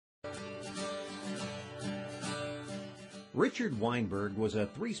Richard Weinberg was a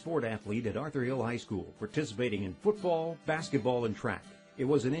three-sport athlete at Arthur Hill High School, participating in football, basketball, and track. It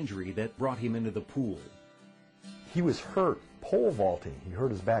was an injury that brought him into the pool. He was hurt pole vaulting. He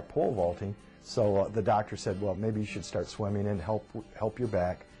hurt his back pole vaulting, so the doctor said, well, maybe you should start swimming and help your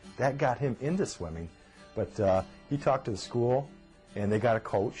back. That got him into swimming, but he talked to the school, and they got a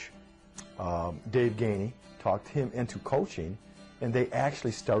coach. Dave Gainey talked him into coaching, and they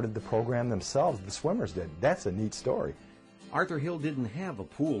actually started the program themselves. The swimmers did. That's a neat story. Arthur Hill didn't have a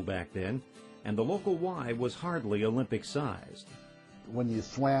pool back then, and the local Y was hardly Olympic-sized. When you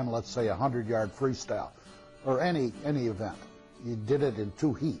swam, let's say, a 100-yard freestyle, or any event, you did it in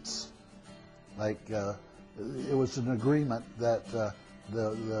 2 heats. Like, it was an agreement that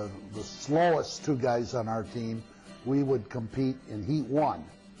the slowest 2 guys on our team, we would compete in heat 1,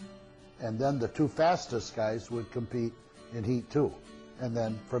 and then the 2 fastest guys would compete in heat 2, and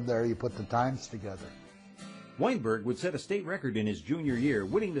then from there you put the times together. Weinberg would set a state record in his junior year,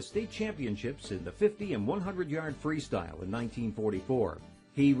 winning the state championships in the 50 and 100-yard freestyle in 1944.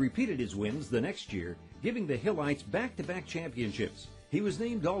 He repeated his wins the next year, giving the Hillites back-to-back championships. He was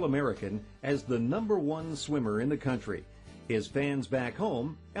named All-American as the #1 swimmer in the country. His fans back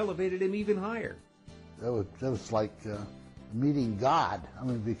home elevated him even higher. That was like meeting God. I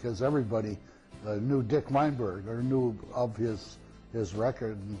mean, because everybody knew Dick Weinberg or knew of his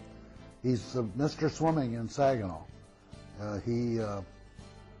record. And he's Mr. Swimming in Saginaw. He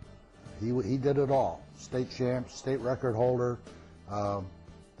did it all. State champ, state record holder.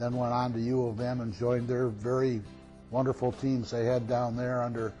 Then went on to U of M and joined their very wonderful teams they had down there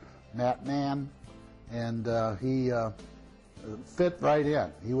under Matt Mann, and he fit right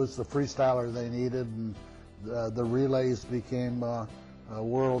in. He was the freestyler they needed, and the relays became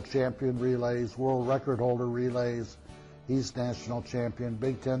world champion relays, world record holder relays. He's national champion,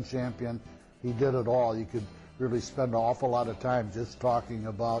 Big Ten champion. He did it all. You could really spend an awful lot of time just talking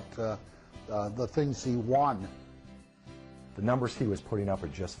about the things he won. The numbers he was putting up are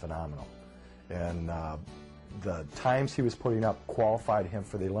just phenomenal. And the times he was putting up qualified him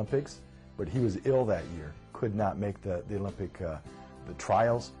for the Olympics, but he was ill that year, could not make the Olympic the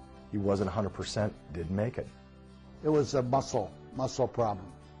trials. He wasn't 100%, didn't make it. It was a muscle problem.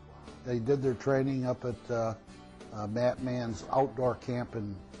 They did their training up at Matt Mann's outdoor camp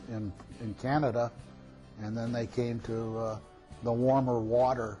in Canada, and then they came to the warmer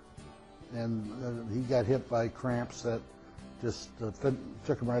water, and he got hit by cramps that just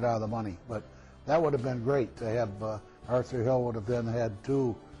took him right out of the money. But that would have been great to have. Arthur Hill would have then had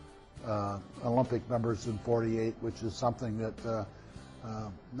 2 Olympic numbers in '48, which is something that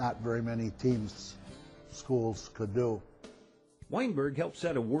not very many schools could do. Weinberg helped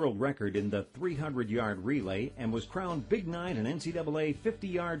set a world record in the 300-yard relay and was crowned Big 9 and NCAA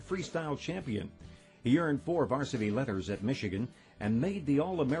 50-yard freestyle champion. He earned 4 varsity letters at Michigan and made the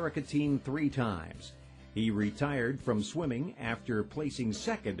All-America team 3 times. He retired from swimming after placing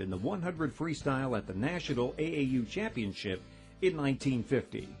 2nd in the 100 freestyle at the National AAU championship in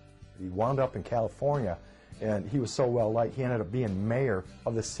 1950. He wound up in California, and he was so well-liked, he ended up being mayor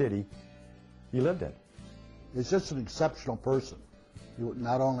of the city he lived in. He's just an exceptional person,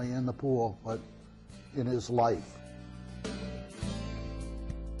 not only in the pool, but in his life.